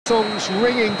songs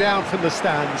ringing down from the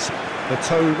stands. The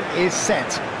tone is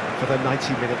set for the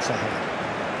 90 minutes ahead.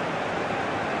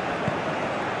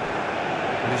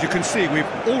 And as you can see, we've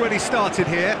already started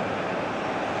here.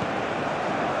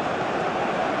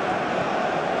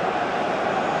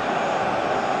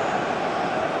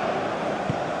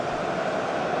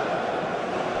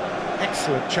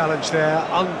 Excellent challenge there,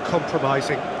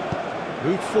 uncompromising.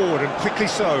 Moved forward and quickly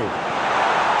so.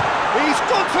 He's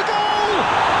gone for goal!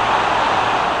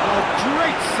 Oh,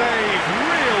 great save,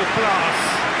 real class.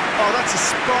 Oh, that's a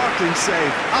sparkling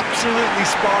save, absolutely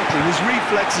sparkling. His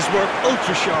reflexes were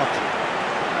ultra sharp.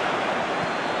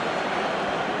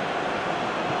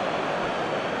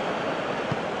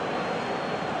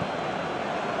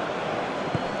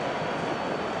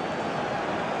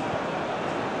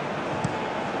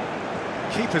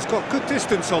 Keeper's got good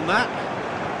distance on that.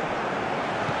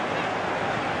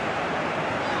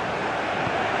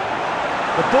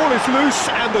 The ball is loose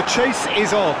and the chase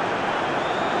is on.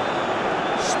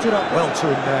 Stood up well to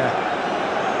him there.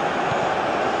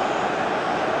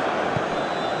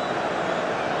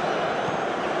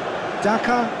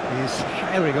 Daka is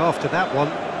herring after that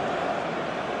one.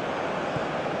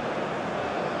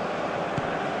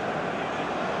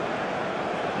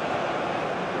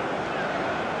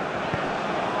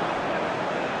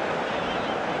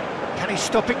 Can he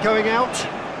stop it going out?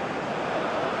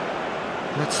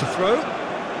 That's the throw.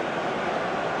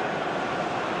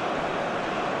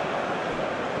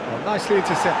 Well, nicely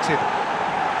intercepted.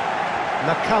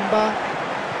 Nakamba.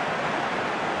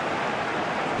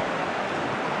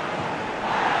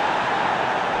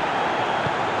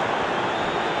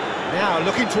 Now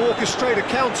looking to orchestrate a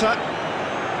counter.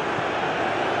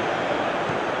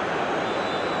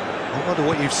 I wonder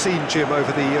what you've seen, Jim,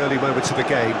 over the early moments of the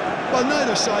game. Well,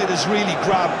 neither side has really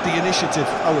grabbed the initiative,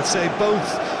 I would say.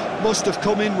 Both must have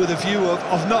come in with a view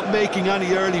of not making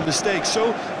any early mistakes.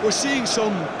 So we're seeing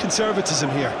some conservatism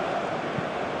here.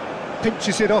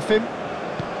 Pinches it off him.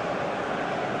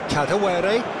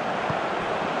 Kadewere.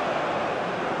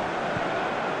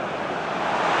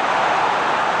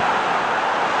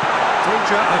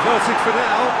 Danger averted for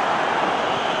now.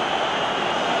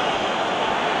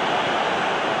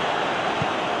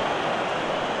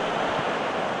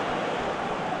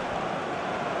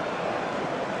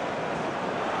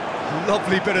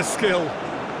 Lovely bit of skill.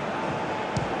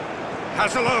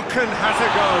 Has a look and has a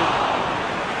go.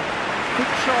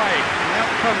 Good try. The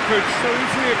outcome could so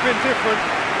easily have been different.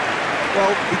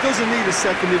 Well, he doesn't need a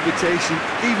second invitation,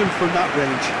 even from that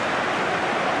range.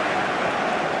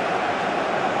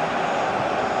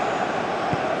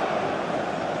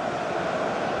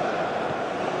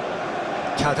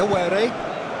 Kadewere.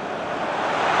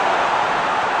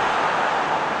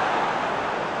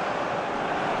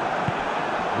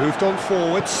 Moved on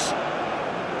forwards.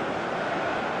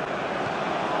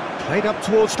 Played up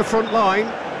towards the front line.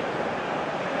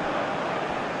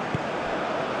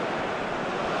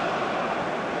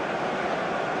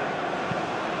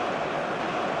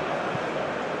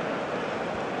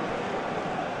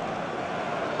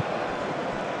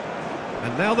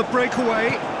 And now the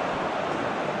breakaway.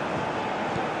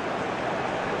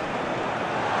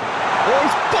 Oh,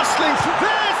 he's bustling through.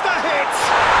 There's the hit!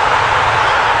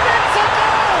 And it's a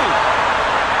goal!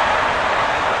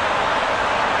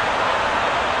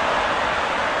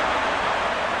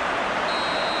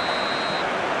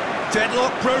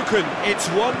 Deadlock broken. It's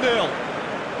 1-0.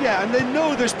 Yeah, and they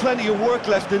know there's plenty of work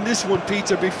left in this one,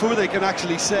 Peter, before they can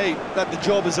actually say that the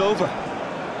job is over.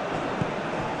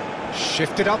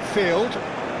 Shifted upfield.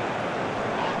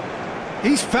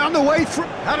 He's found a way through.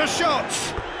 Had a shot.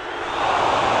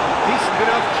 Decent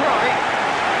enough try.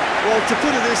 Well, to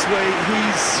put it this way,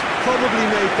 he's probably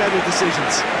made better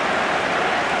decisions.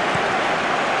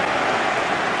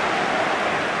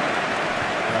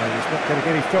 He's not going to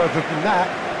get any further than that.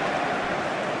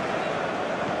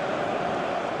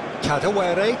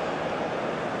 Kadewere.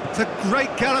 It's a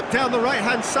great gallop down the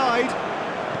right-hand side.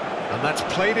 And that's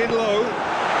played in low.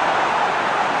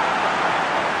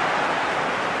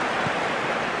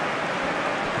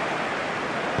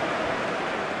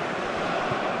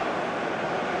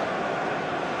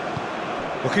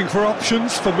 Looking for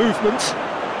options for movement.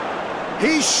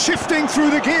 He's shifting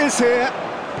through the gears here.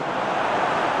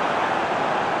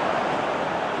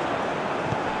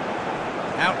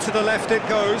 Out to the left it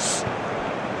goes.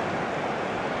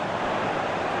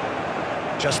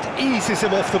 Just eases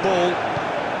him off the ball.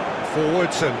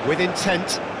 Forwards and with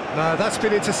intent. No, that's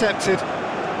been intercepted.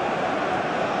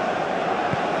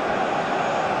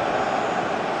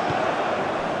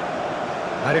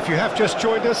 And if you have just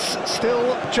joined us,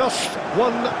 still just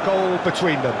one goal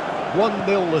between them.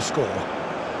 1-0 the score.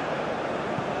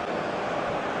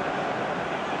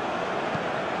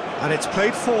 And it's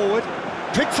played forward,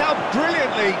 picked out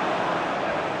brilliantly.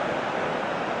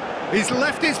 He's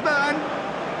left his man.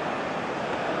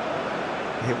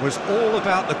 It was all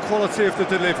about the quality of the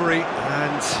delivery,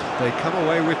 and they come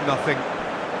away with nothing.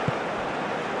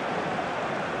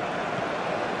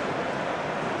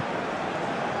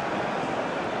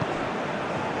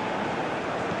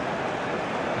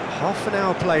 Half an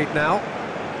hour played now.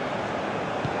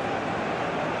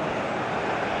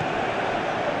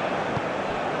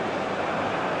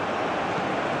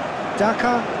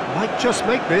 Daka might just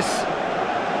make this.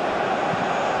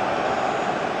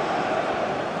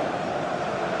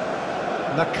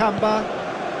 Nakamba,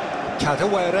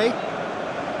 Kadewere.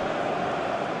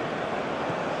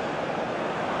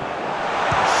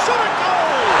 Shot a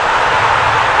goal!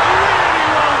 Really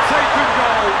well taken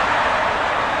goal.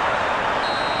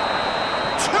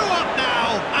 2 up now,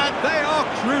 and they are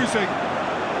cruising.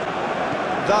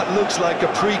 That looks like a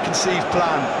preconceived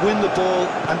plan. Win the ball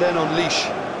and then unleash.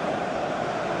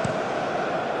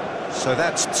 So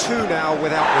that's 2 now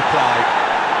without reply.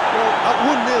 Well, at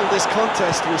 1-0 this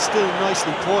contest was still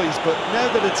nicely poised, but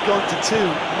now that it's gone to 2,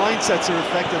 mindsets are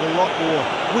affected a lot more.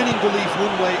 Winning belief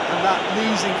one way and that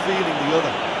losing feeling the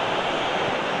other.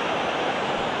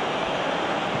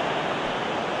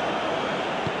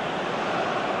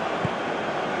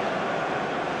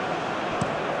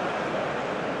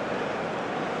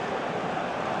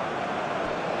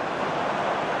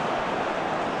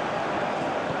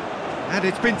 And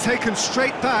it's been taken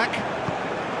straight back.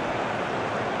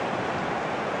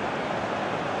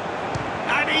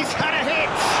 And he's had a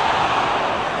hit!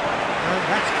 And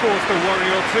that's caused a worry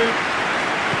or two.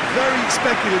 Very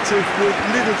speculative with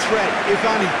little threat, if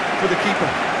any, for the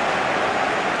keeper.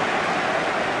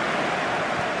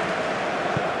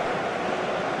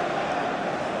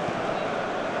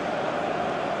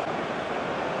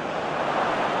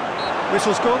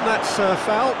 Whistle's gone, that's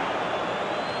foul.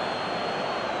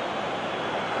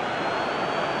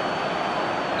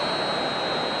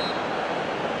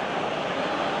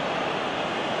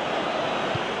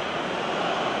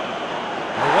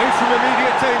 Away from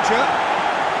immediate danger.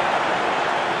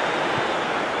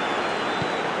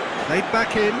 Played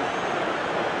back in.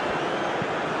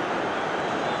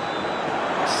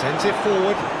 Sends it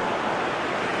forward.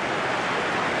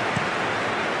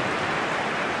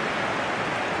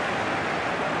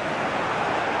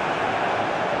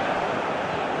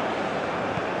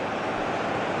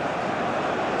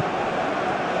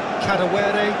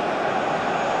 Kadewere,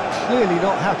 clearly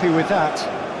not happy with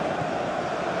that.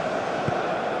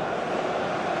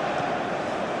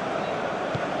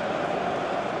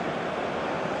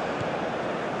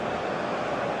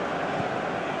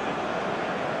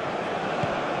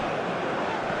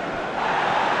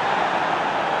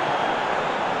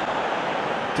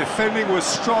 Defending was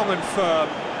strong and firm.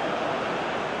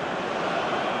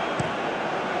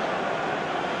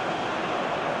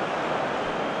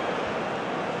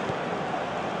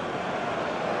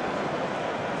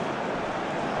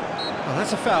 Well,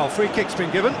 that's a foul. Free kick's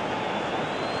been given.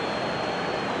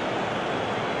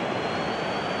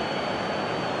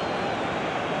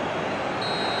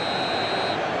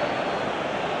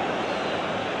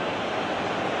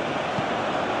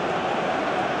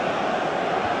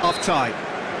 Half-time.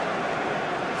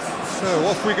 So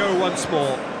off we go once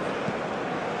more.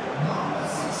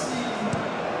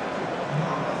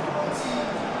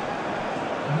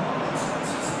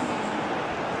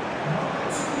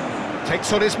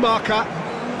 Takes on his marker.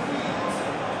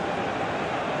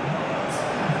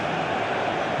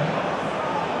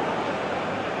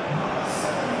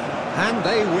 And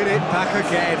they win it back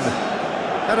again.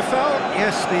 Had a foul?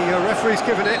 Yes, the referee's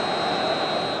given it.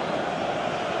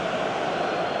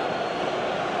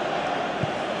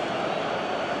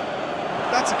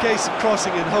 That's a case of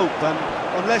crossing in hope,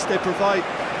 and unless they provide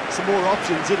some more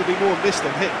options, it'll be more miss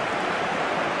than hit.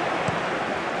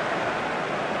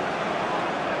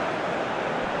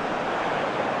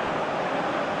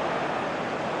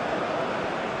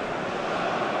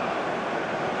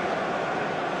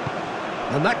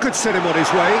 And that could set him on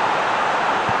his way.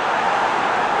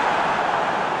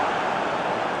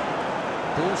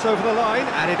 Ball's over the line,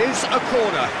 and it is a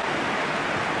corner.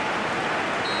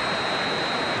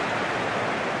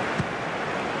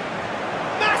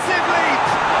 Massive leap!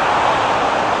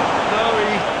 No,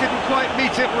 he didn't quite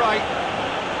meet it right.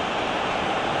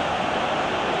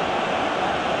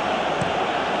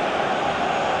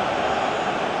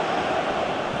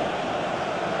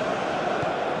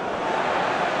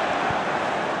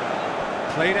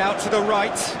 Played out to the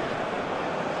right.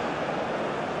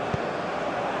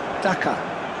 Daka.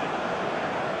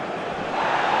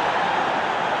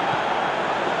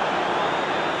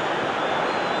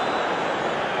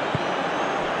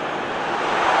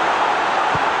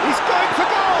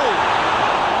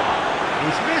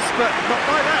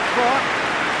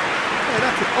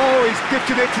 Oh, he's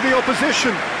gifted it to the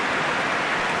opposition.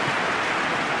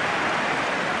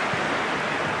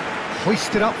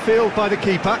 Hoisted upfield by the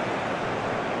keeper.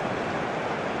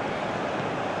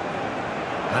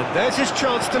 And there's his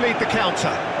chance to lead the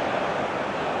counter.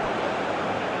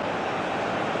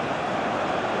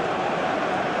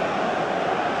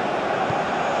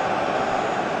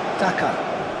 Daka.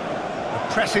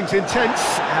 The pressing's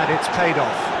intense, and it's paid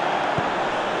off.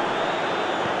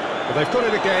 But they've got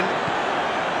it again.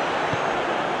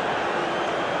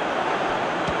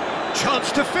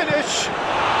 Chance to finish.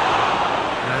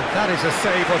 And that is a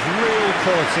save of real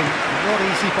quality, not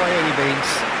easy by any means.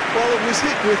 Well, it was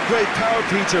hit with great power,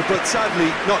 Peter, but sadly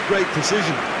not great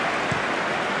precision.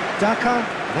 Daka,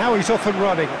 now he's off and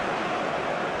running.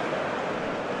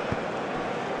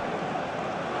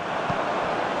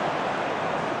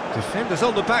 Defenders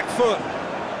on the back foot.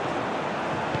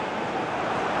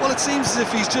 Well, it seems as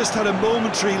if he's just had a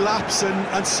momentary lapse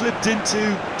and slipped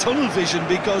into tunnel vision,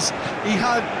 because he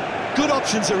had good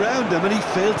options around him and he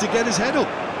failed to get his head up.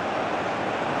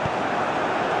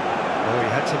 Oh, he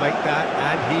had to make that,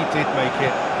 and he did make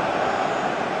it.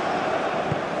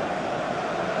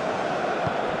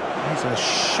 He's a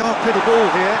sharp little ball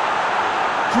here.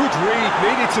 Good read,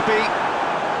 needed to be.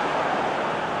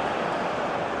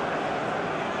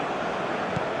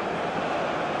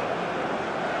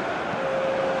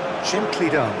 Gently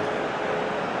done.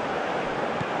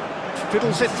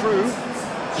 Fiddles it through.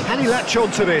 Can he latch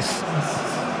on to this?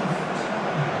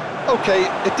 OK,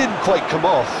 it didn't quite come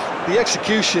off. The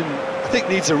execution, I think,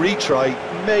 needs a retry,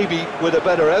 maybe with a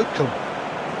better outcome.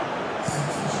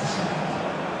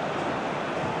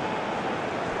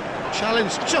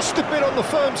 Challenge just a bit on the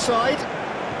firm side.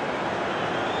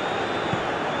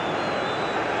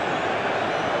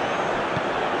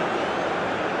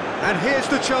 And here's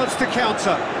the chance to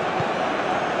counter.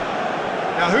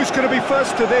 Now, who's going to be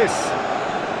first to this?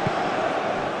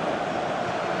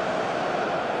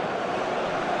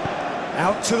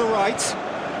 Out to the right.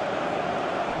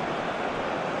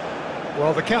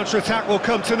 Well, the counter-attack will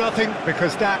come to nothing,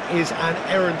 because that is an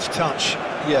errant touch.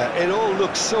 Yeah, it all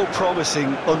looked so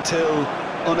promising until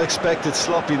unexpected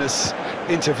sloppiness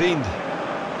intervened.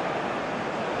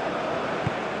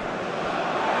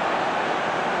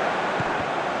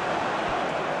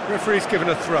 Referee's given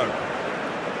a throw.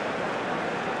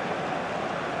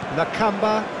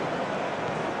 Nakamba,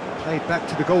 played back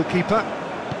to the goalkeeper.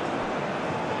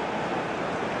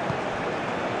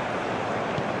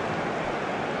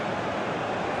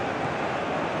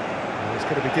 He's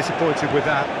going to be disappointed with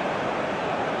that.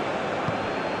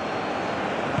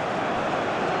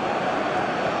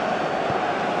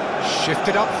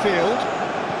 Shifted upfield.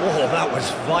 Oh, that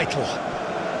was vital.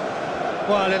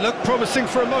 Well, it looked promising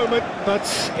for a moment, but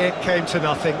it came to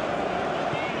nothing.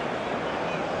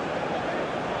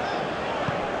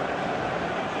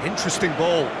 Interesting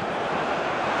ball.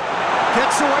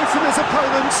 Gets away from his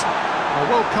opponent. Oh,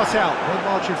 well cut out, no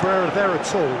margin for error there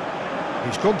at all.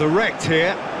 He's gone direct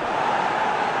here.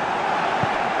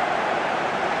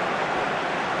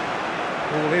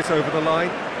 Ball is over the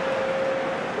line.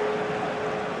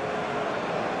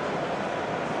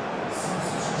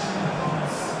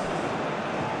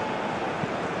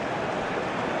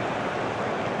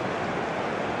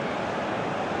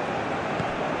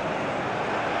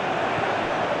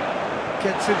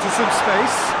 Gets into some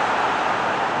space.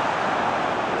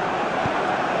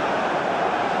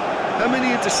 How many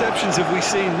interceptions have we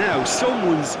seen now?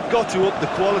 Someone's got to up the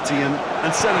quality and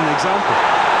set an example.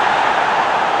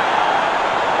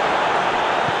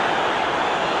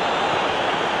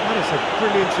 That is a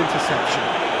brilliant interception.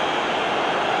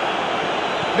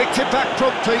 Nicked it back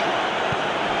promptly.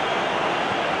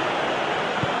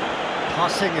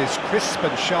 Passing is crisp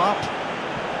and sharp.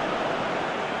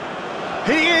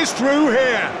 He is through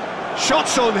here.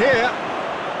 Shots on here.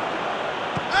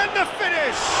 And the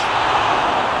finish!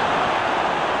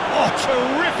 Oh,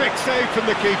 terrific save from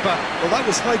the keeper. Well, that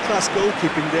was high-class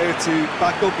goalkeeping there to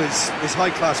back up his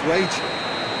high-class wage.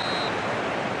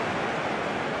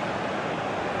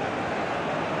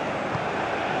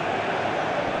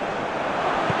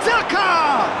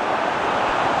 Daka!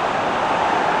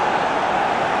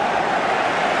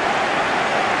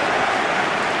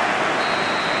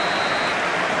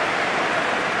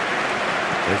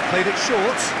 They've played it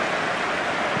short.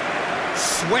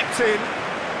 Swept in.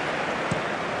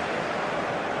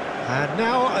 And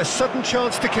now a sudden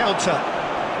chance to counter.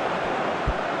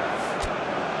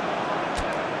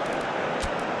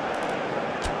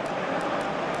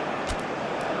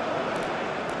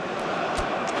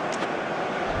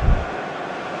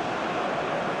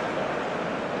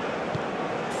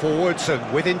 Forwards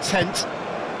and with intent.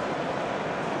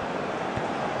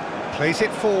 Plays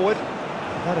it forward.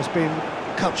 That has been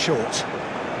cut short.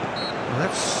 Well,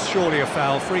 that's surely a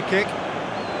foul. Free kick.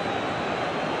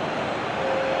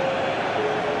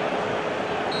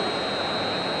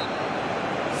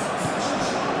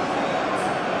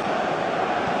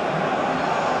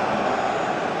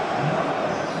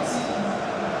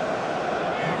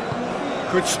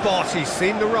 Good spot, he's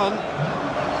seen the run.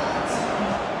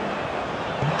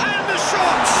 And the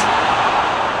shot!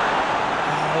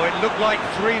 Oh, it looked like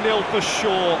 3-0 for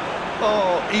sure.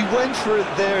 Oh, he went for it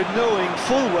there knowing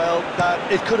full well that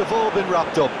it could have all been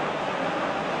wrapped up.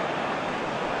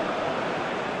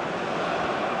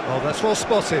 Oh, that's well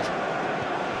spotted.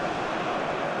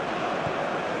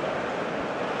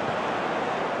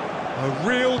 A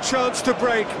real chance to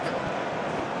break.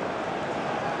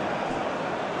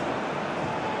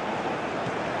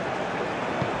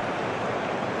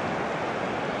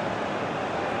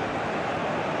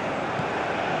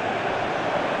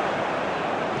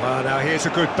 Well, now here's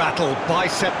a good battle,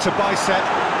 bicep to bicep.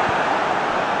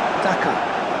 Daka.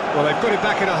 Well, they've got it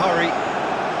back in a hurry.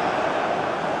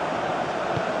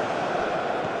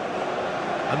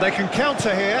 And they can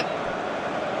counter here.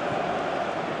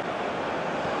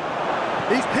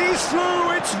 He's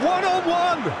through, it's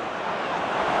one-on-one!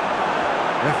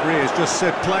 Referee has just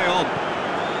said play on.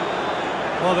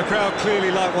 Well, the crowd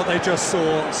clearly like what they just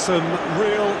saw. Some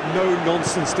real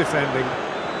no-nonsense defending.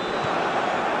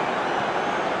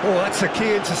 Oh, that's a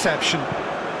key interception.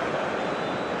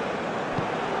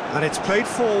 And it's played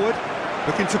forward,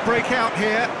 looking to break out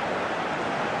here.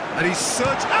 And he's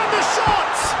searched, and the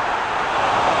shot!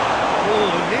 Oh,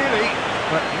 nearly,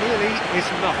 but nearly is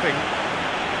nothing.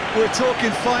 We're talking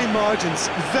fine margins,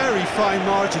 very fine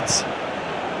margins.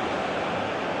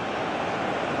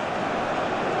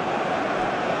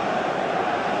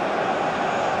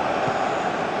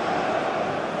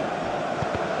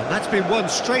 And that's been won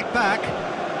straight back.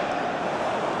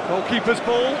 Goalkeeper's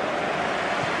ball.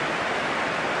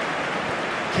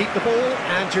 Keep the ball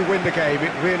and you win the game.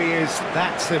 It really is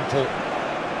that simple.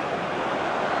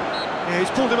 Yeah, he's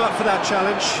pulled him up for that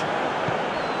challenge.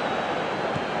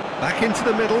 Back into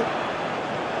the middle.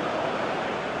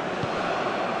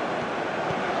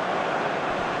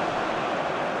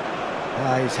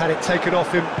 He's had it taken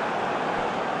off him.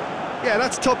 Yeah,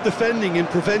 that's top defending and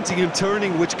preventing him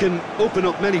turning, which can open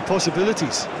up many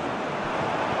possibilities.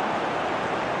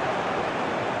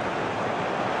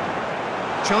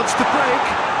 Chance to break.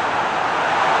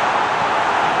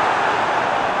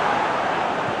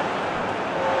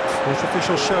 This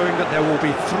official showing that there will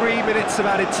be 3 minutes of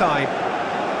added time.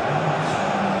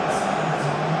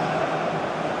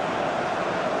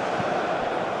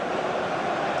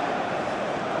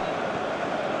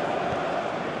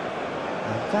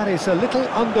 And that is a little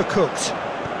undercooked.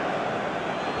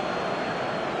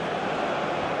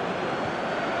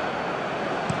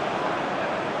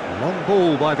 Long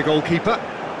ball by the goalkeeper.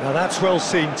 Now that's well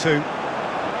seen too.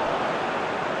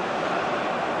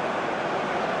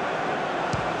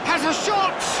 Has a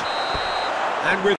shot! And with